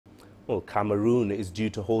Well, Cameroon is due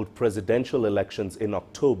to hold presidential elections in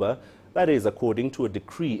October. That is according to a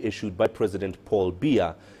decree issued by President Paul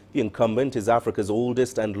Biya. The incumbent is Africa's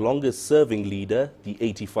oldest and longest-serving leader. The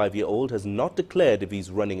 85-year-old has not declared if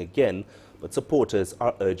he's running again, but supporters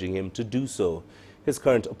are urging him to do so. His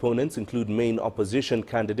current opponents include main opposition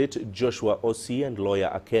candidate Joshua Osih and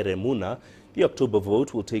lawyer Akere Muna. The October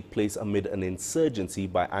vote will take place amid an insurgency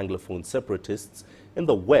by Anglophone separatists in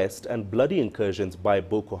the west and bloody incursions by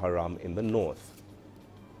Boko Haram in the north.